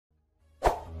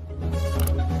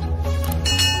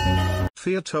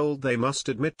FIA told they must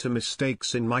admit to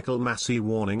mistakes in Michael Masi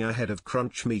warning ahead of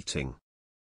crunch meeting.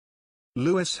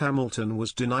 Lewis Hamilton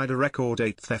was denied a record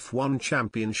 8th F1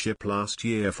 championship last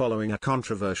year following a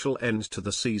controversial end to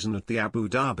the season at the Abu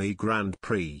Dhabi Grand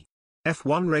Prix.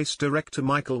 F1 race director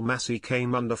Michael Masi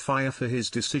came under fire for his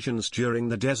decisions during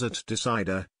the Desert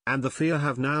Decider, and the FIA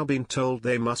have now been told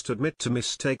they must admit to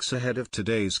mistakes ahead of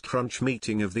today's crunch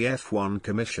meeting of the F1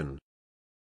 Commission.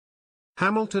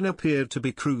 Hamilton appeared to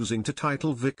be cruising to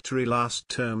title victory last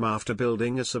term after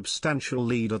building a substantial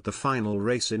lead at the final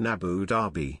race in Abu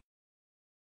Dhabi.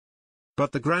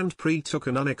 But the Grand Prix took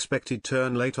an unexpected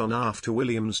turn late on after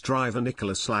Williams driver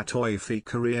Nicolas Latifi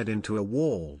careered into a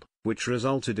wall, which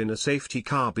resulted in a safety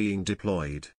car being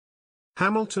deployed.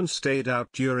 Hamilton stayed out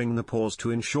during the pause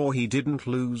to ensure he didn't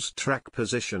lose track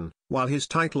position, while his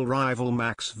title rival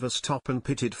Max Verstappen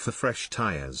pitted for fresh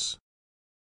tyres.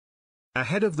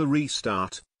 Ahead of the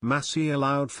restart, Masi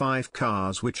allowed 5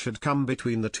 cars which had come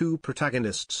between the two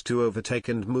protagonists to overtake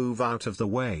and move out of the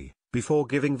way, before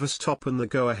giving Verstappen the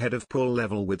go-ahead of pole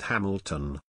level with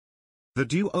Hamilton. The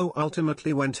duo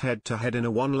ultimately went head-to-head in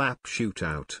a one-lap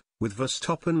shootout, with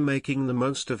Verstappen making the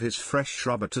most of his fresh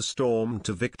rubber to storm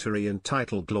to victory and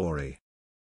title glory.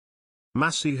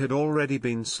 Masi had already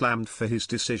been slammed for his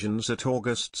decisions at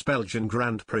August's Belgian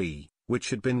Grand Prix, which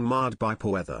had been marred by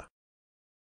poor weather.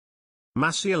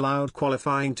 Masi allowed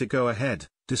qualifying to go ahead,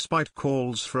 despite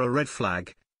calls for a red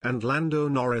flag, and Lando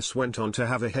Norris went on to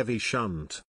have a heavy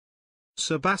shunt.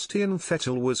 Sebastian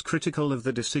Vettel was critical of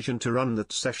the decision to run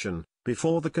that session,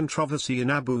 before the controversy in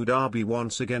Abu Dhabi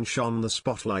once again shone the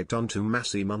spotlight onto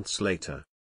Masi months later.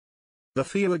 The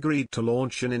FIA agreed to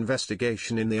launch an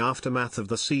investigation in the aftermath of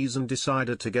the season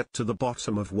decider to get to the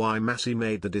bottom of why Masi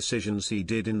made the decisions he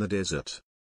did in the desert.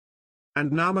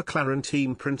 And now McLaren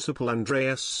team principal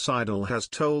Andreas Seidel has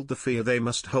told the FIA they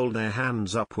must hold their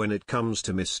hands up when it comes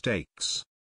to mistakes.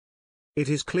 It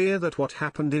is clear that what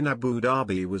happened in Abu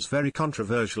Dhabi was very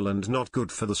controversial and not good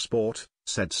for the sport,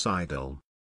 said Seidel.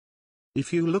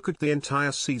 If you look at the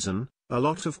entire season, a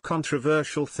lot of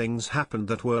controversial things happened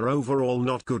that were overall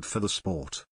not good for the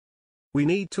sport. We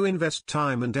need to invest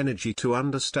time and energy to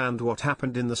understand what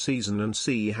happened in the season and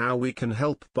see how we can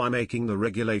help by making the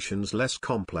regulations less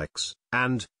complex,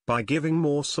 and by giving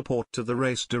more support to the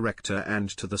race director and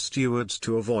to the stewards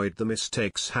to avoid the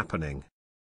mistakes happening.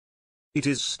 It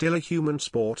is still a human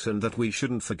sport and that we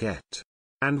shouldn't forget.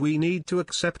 And we need to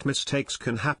accept mistakes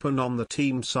can happen on the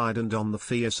team side and on the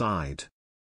FIA side.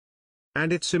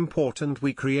 And it's important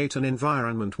we create an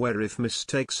environment where if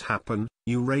mistakes happen,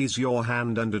 you raise your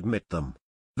hand and admit them.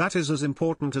 That is as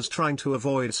important as trying to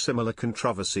avoid similar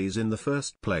controversies in the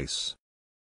first place.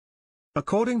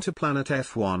 According to Planet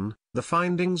F1, the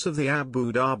findings of the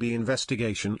Abu Dhabi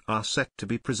investigation are set to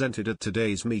be presented at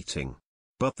today's meeting.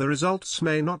 But the results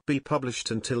may not be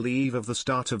published until the eve of the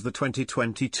start of the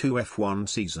 2022 F1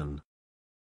 season.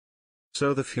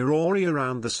 So the furore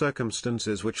around the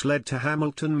circumstances which led to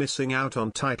Hamilton missing out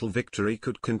on title victory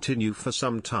could continue for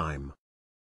some time.